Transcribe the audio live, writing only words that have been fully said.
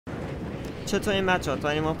چطورین بچه‌ها؟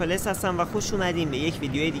 TNYYY هستم و خوش اومدیم به یک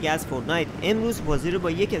ویدیوی دیگه از فورتنایت. امروز بازی رو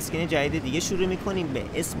با یک اسکین جدید دیگه شروع میکنیم به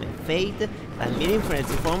اسم فید و میریم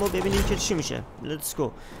فرنزی فارم رو ببینیم که چی میشه. لیتس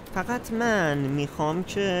گو. فقط من میخوام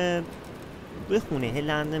که بخونه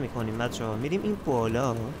لند نمیکنیم بچه‌ها. میریم این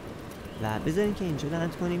بالا و بذاریم که اینجا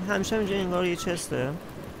لند کنیم. همیشه اینجا انگار یه چسته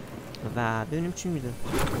و ببینیم چی میده.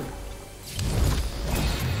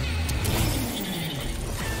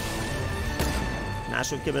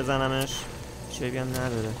 نشد که بزنمش، شایبی هم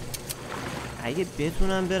نداره. اگه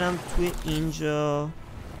بتونم برم توی اینجا.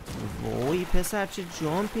 وای پسر چه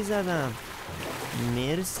جامپی زدم.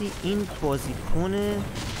 مرسی. این بازیکن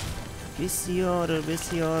بسیار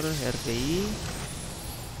بسیار حرفه‌ای.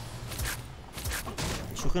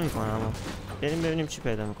 شوخی میکنم اما بریم ببینیم چی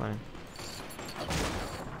پیدا میکنیم.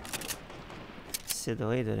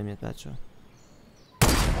 صدایی داره میاد بچه ها.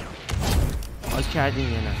 حال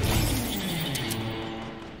کردیم یا نه؟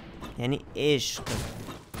 یعنی عشق.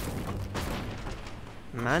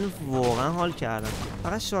 من واقعا حال کردم.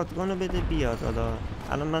 فقط شاتگان رو بده بیاد. حالا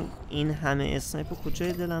الان من این همه اسنایپر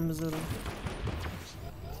کجای دلم بذارم؟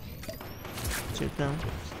 جدا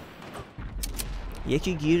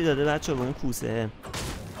یکی گیر داده بچه به اون کوسه.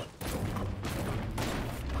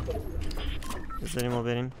 بذاریم ما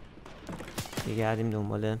بریم بگردیم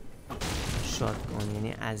دنبال شاتگان.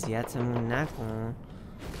 یعنی اذیتمون نکن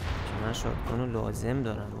که من شاتگان رو لازم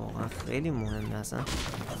دارم. واقعا خیلی مهمه. اصلا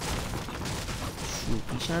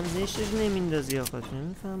شوخیش هم زشتش نمیندازی آقا.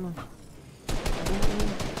 نمیفهمم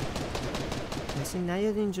کسی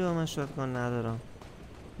نیاد اینجا. من شاتگان ندارم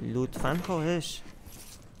لطفا خواهش.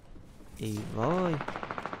 ای وای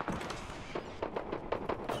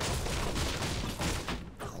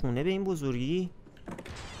خونه به این بزرگی.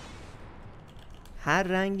 هر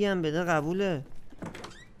رنگی هم بده قبوله.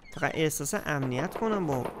 فقط احساس امنیت کنم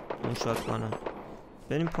با اون شاتگانم.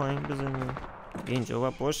 بریم پایین بزنیم. اینجا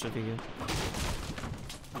باید باشه دیگه.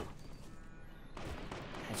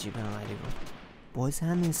 عجیب عملی بود. باز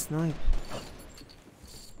هم اسنایپ.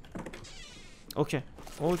 اوکی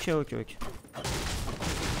اوکی اوکی اوکی.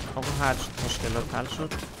 آقا هر مشکلات حل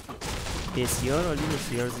شد. بسیار عالی،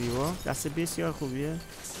 بسیار زیبا. دست بسیار خوبیه.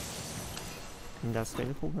 این دست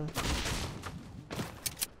خیلی خوبه.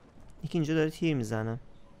 یکی اینجا داره تیر میزنه.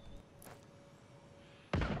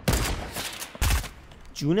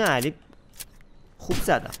 جون علی خوب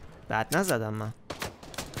زدم، بد نزدم من.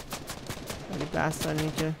 ولی بحث سر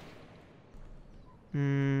اینه که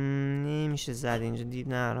نمیشه زد اینجا.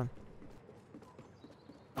 دید نرم.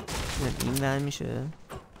 این ور میشه.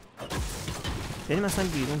 بریم اصلا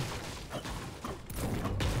بیرون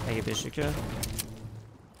اگه بشه که.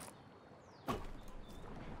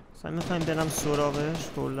 اصلا میخوایم برم سراغش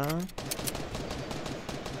کلا.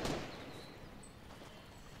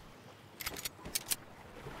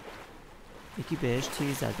 یکی بهش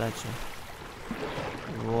تیر زد بچه.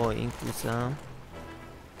 وای این کوسم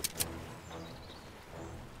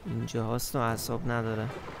اینجا هاست و اعصاب نداره.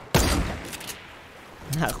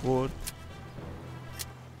 نخورد.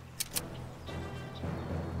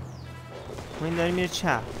 ما این داریم میره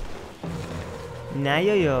چپ. نه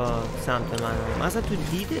یا سمت من اصلا تو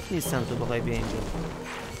دیدت نیستم تو بخوای بیا اینجا.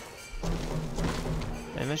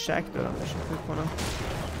 من شک دارم بشه فکر کنم.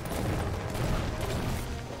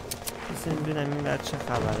 مثل میبینم این بچه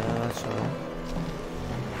خبره بچه ها.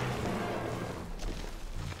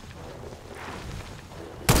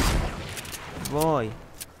 وای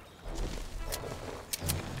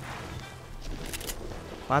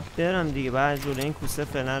باید برم دیگه. بعد جلوی این کوسه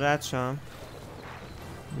فعلا رد شم.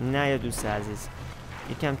 نه یا دوست عزیز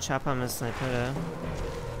یکم چپ هم اسنایپره.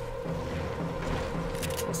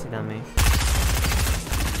 رسیدم به این.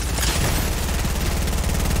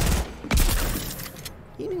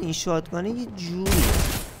 این شاتگانه یه جوری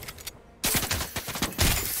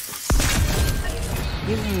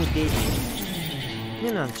یه مدلی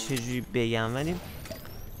نمیدونم چجوری بگم ولی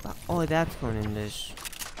با عادت کنیم بهش.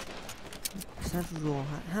 مثلا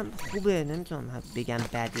راحت هم خوبه. نمیتونم هم بگم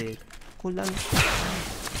بده. کلا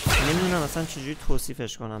نمیدونم اصلا چجوری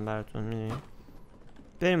توصیفش کنم براتون. میدونیم.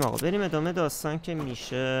 بریم آقا بریم ادامه داستان که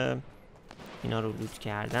میشه اینا رو لوت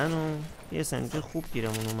کردن و یه سنجی خوب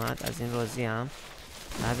گیرمون اومد. از این راضی هم.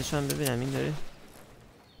 بعدش هم ببینم این داره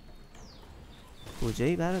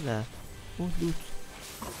کجایی برادر. اوه لوت.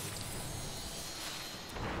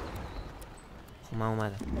 خب من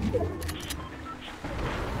اومدم.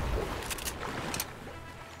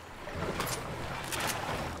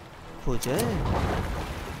 کجاه؟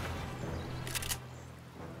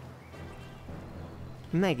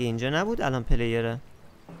 مگه اینجا نبود الان پلیره؟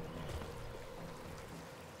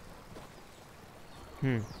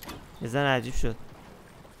 یه ذره عجیب شد.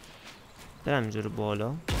 برم اینجا رو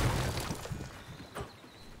بالا.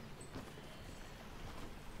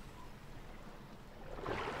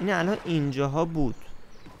 این الان اینجاها بود.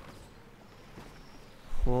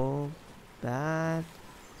 خب بعد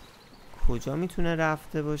کجا میتونه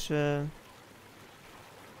رفته باشه؟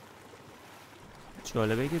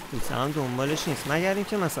 جالبه که پوسه هم دنبالش نیست، مگر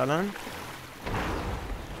اینکه مثلا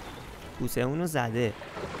پوسه اونو زده.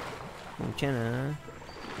 ممکنه.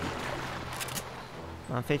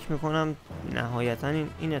 من فکر میکنم نهایتا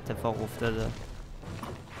این اتفاق افتاده.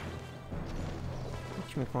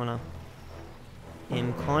 فکر میکنم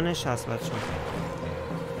امکانش هست بچه.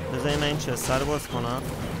 بذاریم من این چسته رو باز کنم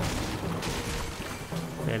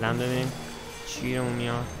فعلا ببینیم چی رو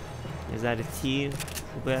میاد. یه ذره تیر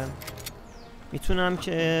خوبه. میتونم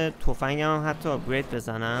که تفنگم هم حتی آپگرید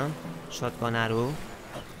بزنم. شاتگانه رو.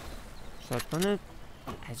 شاتگان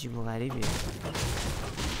عجیب و غریبیه.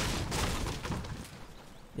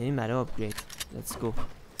 بریم برای آپگرید. Let's go.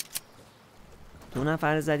 2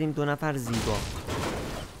 نفر زدیم، 2 نفر زیبا.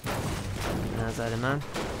 به نظر من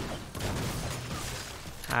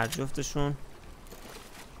هر جفتشون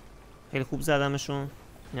خیلی خوب زدمشون.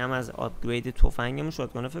 این هم از آپگرید تفنگمون.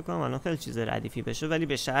 شاتگانه فکر کنم الان خیلی چیز ردیفی بشه، ولی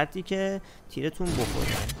به شرطی که تیرتون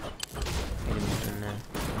بخوره. خیلی مهمه.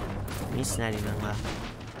 نیست ندیم انقدر.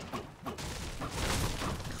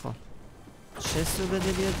 خب چست رو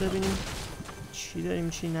بده بیاد ببینیم چی داریم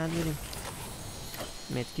چی نداریم.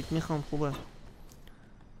 مدکیت میخوام. خوبه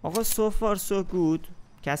آقا. so far so good.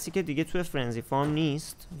 کسی که دیگه توی فرنزی فارم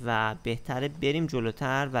نیست و بهتره بریم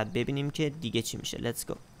جلوتر و ببینیم که دیگه چی میشه.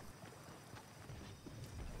 let's go.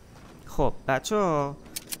 خب بچه ها،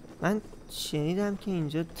 من شنیدم که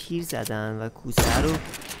اینجا تیر زدن و کوسه رو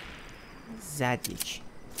زد یک.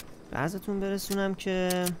 به عرضتون برسونم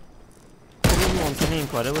که ممکنه این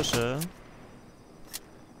کاره باشه.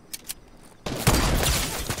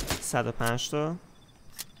 105 تا.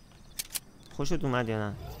 خوشت اومد یا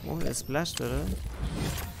نه؟ اوه اسپلش داره.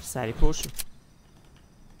 سری پر شد.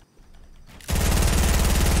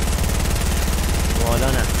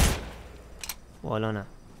 بالا نه. بالا نه.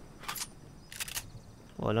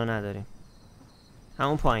 بالا نداریم.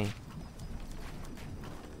 همون پایین.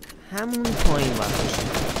 همون پایین باید باشه.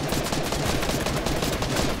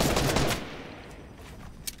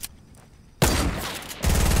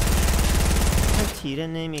 تیره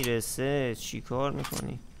نمیرسه. چیکار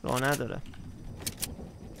میکنی؟ راه نداره.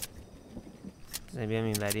 بذار بیام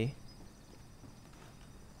اینوری.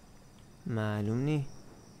 معلوم نی.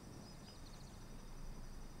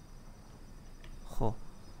 خب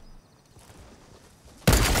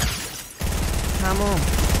تمام.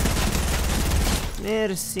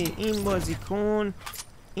 مرسی. این بازیکن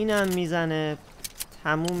اینم میزنه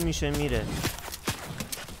تموم میشه میره.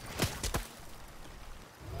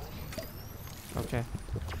 اوکی.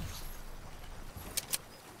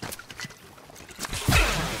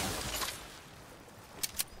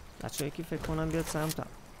 بچه یکی فکر کنم بیاد سمتم.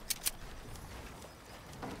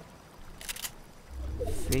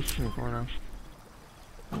 فکر میکنم.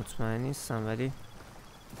 مطمئن نیستم ولی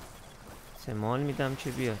احتمال میدم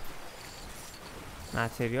که بیاد.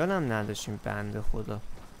 متریال هم نداشتیم بنده خدا.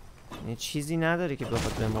 یعنی چیزی نداره که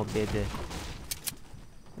بخواد به ما بده.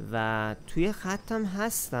 و توی خطم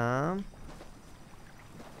هستم.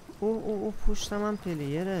 او پشتم هم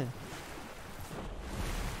پلیره.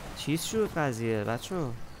 چیز شد قضیه بچه.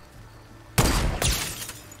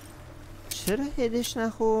 چرا هدش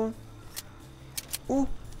نخور؟ اوه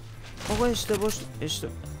آقا اشتباه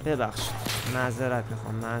ببخشید. معذرت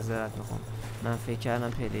میخوام. من فکر کردم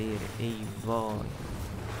پلیره. ای وای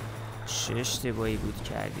چه اشتباهی بود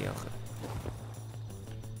کردی آخه.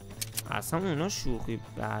 اصلا اونا شوخی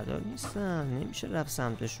بردار نیستن. نمیشه رفت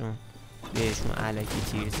سمتشون بهشون الکی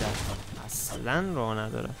تیر زد. اصلا راه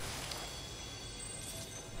نداره.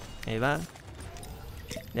 ایول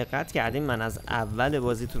دقت کردیم من از اول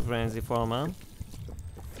بازی تو فرنزی فارمم.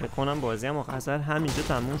 فکر کنم بازی هم آخر همینجا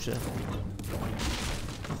تموم شه.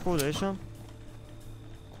 خودشم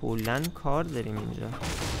کلن کار داریم اینجا.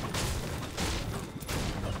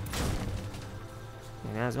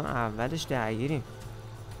 یعنی از اون اولش درگیریم.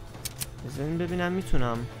 بذاریم ببینم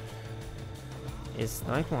میتونم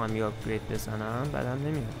اسنایپ هم یا آپگرید بزنم. بعدم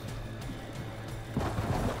نمیاد.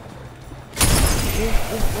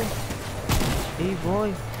 ای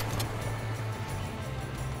وای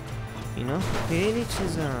اینا خیلی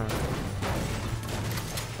چیزن.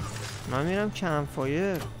 من میرم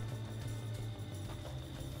کمپفایر.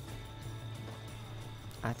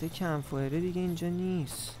 حتی کمپفایر دیگه اینجا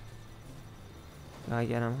نیست. و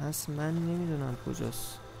اگرم هست من نمیدونم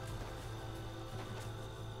کجاست.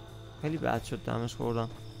 خیلی بد شد دمش خوردم.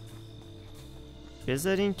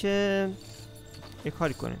 بذارین که یه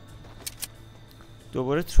کاری کنیم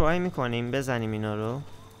دوباره ترای میکنیم بزنیم اینا رو.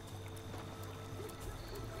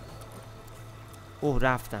 اوه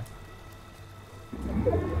رفتن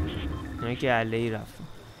اینا گله‌ای رفتن،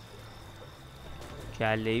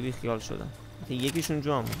 گله‌ای بی خیال شدن. یکیشون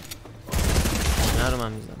جا موند. نه رو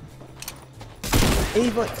من میزنم. ای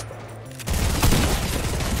وای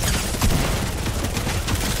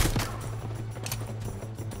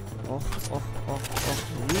اوه اوه اوه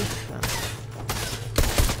اوه ریختم.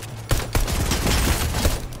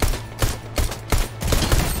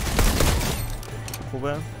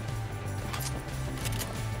 خوبه؟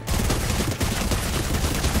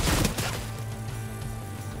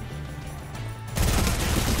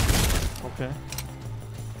 اوکی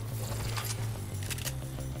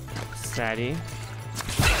سریع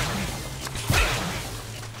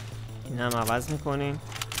این هم عوض میکنیم.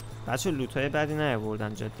 بچه لوتای بدی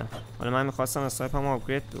نیاوردن جدا. حالا من میخواستم اسنایپرمو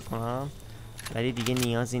آپگرید بکنم ولی دیگه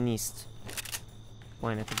نیازی نیست با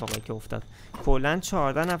این اتفاقی که افتاد. کلا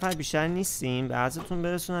 14 نفر بیشتر نیستیم. به عرضتون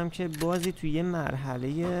برسونم که بازی توی یه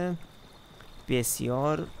مرحله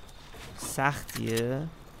بسیار سختیه.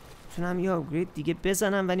 میتونم یه آپگرید دیگه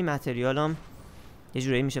بزنم ولی متریالم یه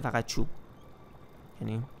جورایی میشه فقط چوب،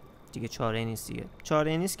 یعنی دیگه چاره نیست دیگه.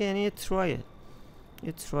 چاره نیست که یعنی یه ترایه،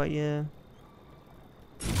 یه ترای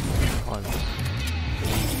حالا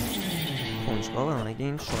کنجکاو هم اگه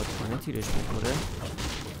این شاد کنه تیرش بخوره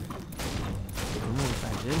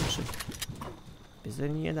منفجر میشه.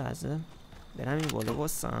 بذارین یه لحظه برم این بالا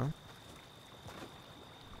بستم.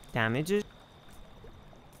 دمیجش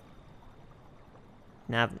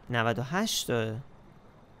 98 داره،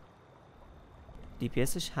 دی پی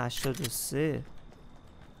اسش 83.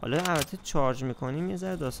 حالا البته چارج میکنیم یه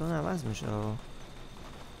ذره داستان عوض میشه.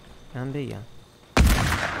 من بگم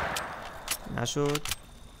نشد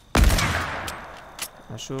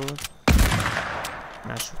نشد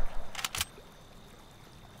نشد.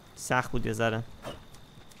 سخت بود یه ذره،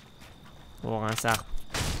 واقعا سخت بود.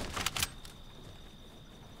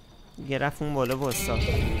 یه رفت اون بالا باستا.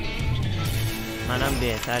 منم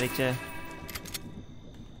بهتره که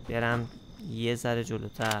برم یه ذره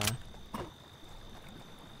جلوتر.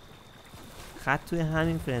 خط توی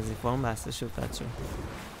همین فرنزی فارم بسته شد بچه،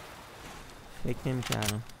 فکر نمی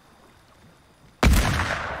کردم.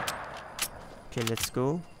 اوکی لیتس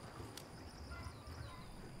گو.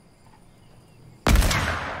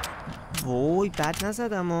 وای بد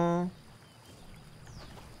نزدم ها،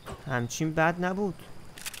 همچین بد نبود.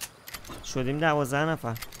 شدیم 12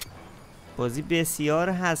 نفر. بازی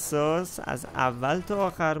بسیار حساس، از اول تا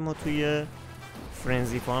آخر ما توی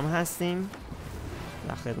فرنزی فارم هستیم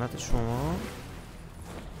در خدمت شما.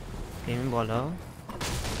 بریم بالا.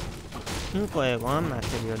 این قایقا هم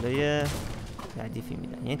متریالای ردیفی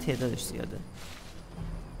میدن، یعنی تعدادش زیاده.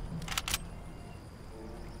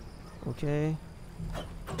 اوکی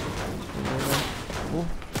اوه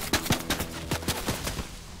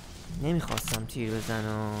نمیخواستم تیر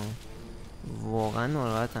بزنم، واقعا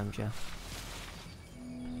ناراحتم که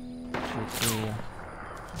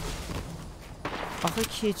آخه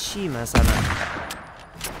که چی مثلا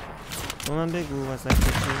تو من بگو مثلا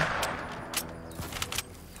که چی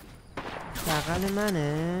بغل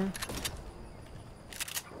منه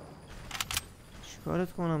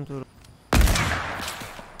چیکارت کنم تو رو.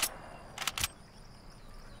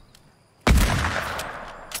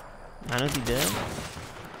 منو دیده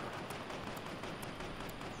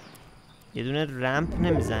یه دونه رمپ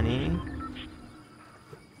نمیزنی؟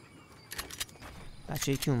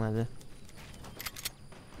 بچه یکی اومده.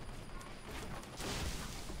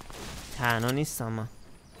 تنها نیستم من.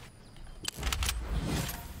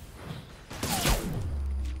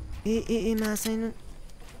 ای من اصلا اینو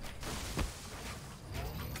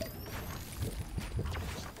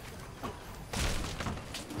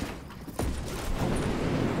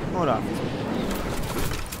رفت.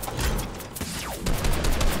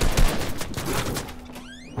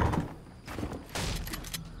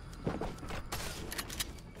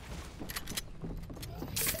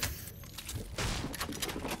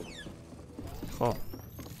 خب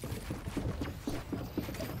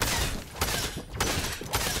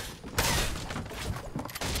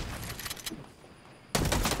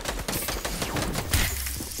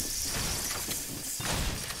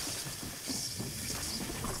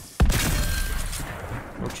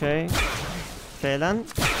اوکی فعلا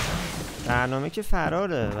برنامه که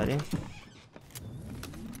فراره، ولی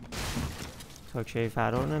تا کی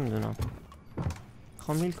فرار نمیدونم.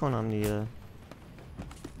 میخوام میل کنم دیگه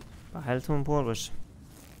و حالتون پر باشه.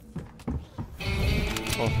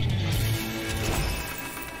 خب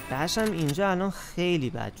بهشم اینجا الان خیلی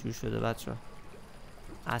بدجور شده بچه ها،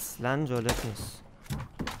 اصلا جالب نیست.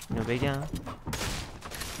 اینو بگم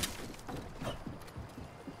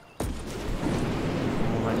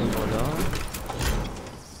اومدیم بالا.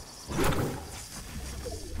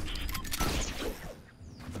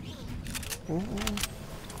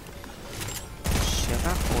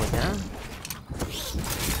 چقدر آدم.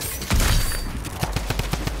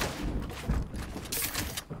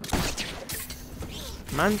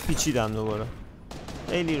 من پیچیدم دوباره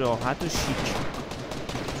خیلی راحت و شیک.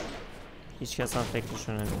 هیچ کس هم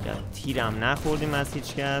فکرشو نمیکرد. تیرم نخوردیم از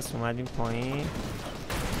هیچ کس. اومدیم پایین.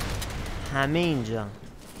 همه اینجا.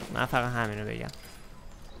 من فقط همینو بگم.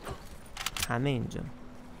 همه اینجا.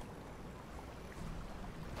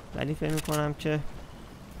 ولی فکر میکنم که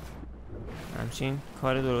همچین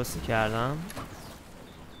کار درستی کردم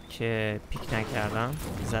که پیک نکردم.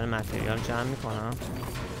 ذره متریال جمع میکنم.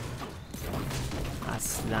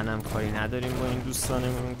 اصلا هم کاری نداریم با این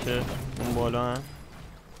دوستانمون که اون بالا هم.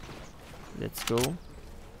 Let's go.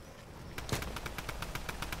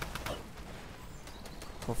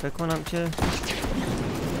 خب فکر کنم که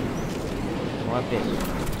ما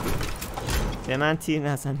به من تیر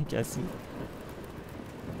نزنه کسی.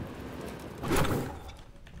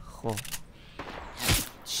 خب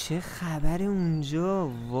چه خبر اونجا؟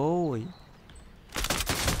 وای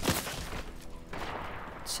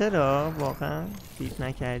چرا واقعا فیت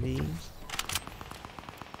نکردی؟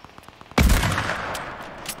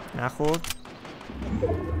 نخورد؟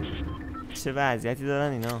 چه وضعیتی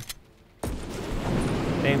دارن اینا؟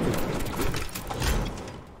 بریم تو.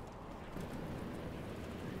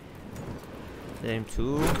 بریم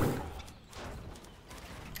تو.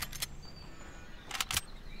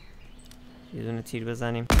 یه دونه تیر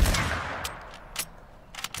بزنیم.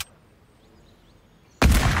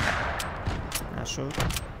 نشد.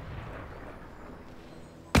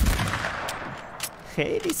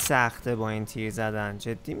 خیلی سخته با این تیر زدن،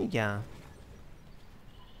 جدی میگم.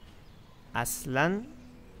 اصلا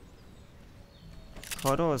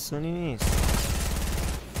کار آسونی نیست.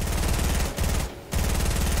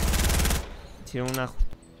 تیرمون نخورد.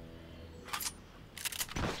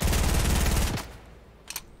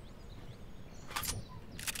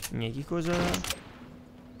 یکی کجا؟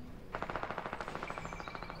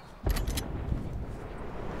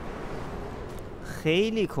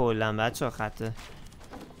 خیلی کلن بچه ها. خطه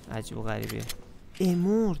عجیب و غریبیه.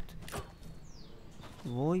 مرد.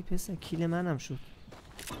 وای پسر کیل منم شد.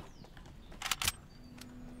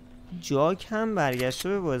 جاک هم برگشته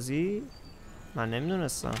به بازی. من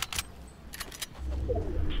نمیدونستم.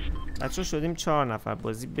 بچه شدیم 4 نفر.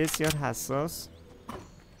 بازی بسیار حساس.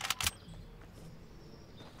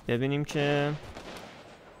 ببینیم که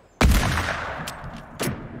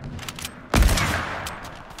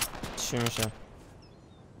چی میشه.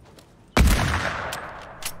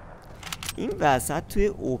 این وسط توی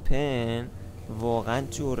اوپن واقعا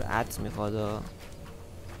جرأت میخواد.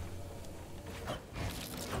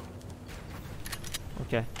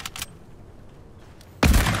 اوکی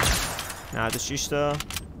 96 تا.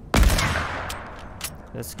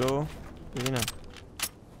 Let's go. ببینم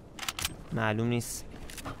معلوم نیست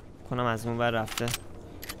کنم از اون بر رفته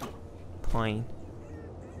پایین.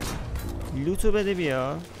 لوتو بده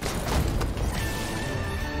بیا.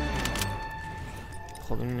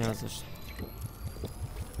 خب اینو نیاز داشت.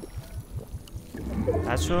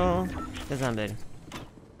 بچه‌ها بزن بریم.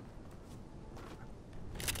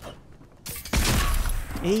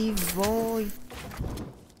 ای وای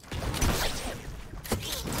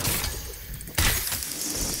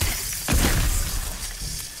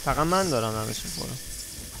فقط من دارم همش میخورم.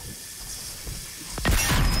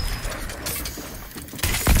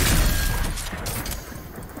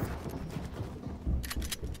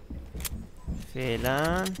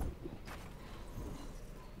 فعلا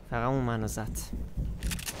فقط اون منو زد.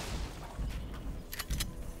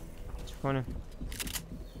 چه کنیم؟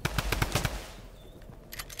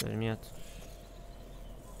 داره میاد.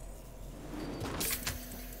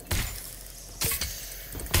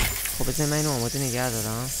 خب بذار من اینو آماده نگه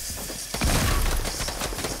دارم.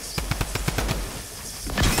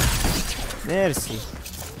 مرسی.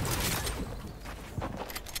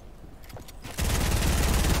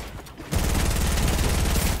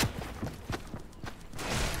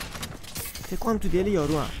 فکر کنم تو دل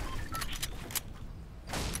یارو هم.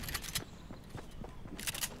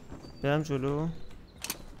 برم جلو.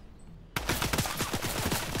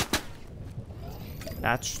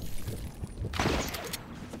 رد شد.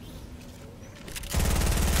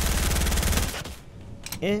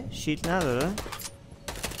 شیلد نداره.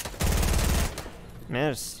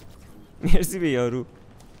 مرسی. مرسی به یارو.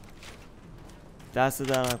 دست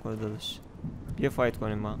در نکنه داداش. بیا فایت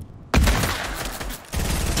کنیم ما.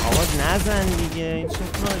 آقا نزن دیگه، این چه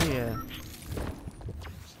کاریه؟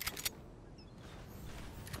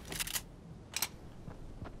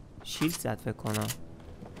 شیلد زد فکر کنم.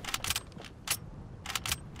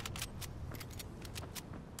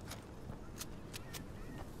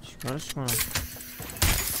 چیکارش کنم؟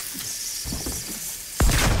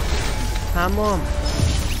 تمام.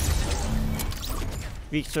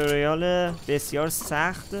 ویکتوریال بسیار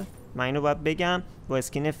سخت، من اینو باید بگم، با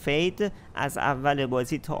اسکین فید از اول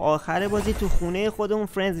بازی تا آخر بازی تو خونه خودمون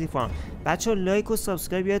فرندزی فارم. بچه لایک و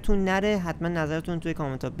سابسکرایب یادتون نره، حتما نظرتون توی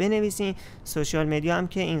کامنت ها بنویسین. سوشال مدیا هم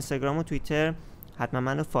که اینستاگرام و توییتر حتما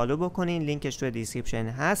منو فالو بکنین، لینکش توی دیسکریپشن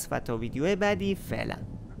هست. و تا ویدیو بعدی فعلا.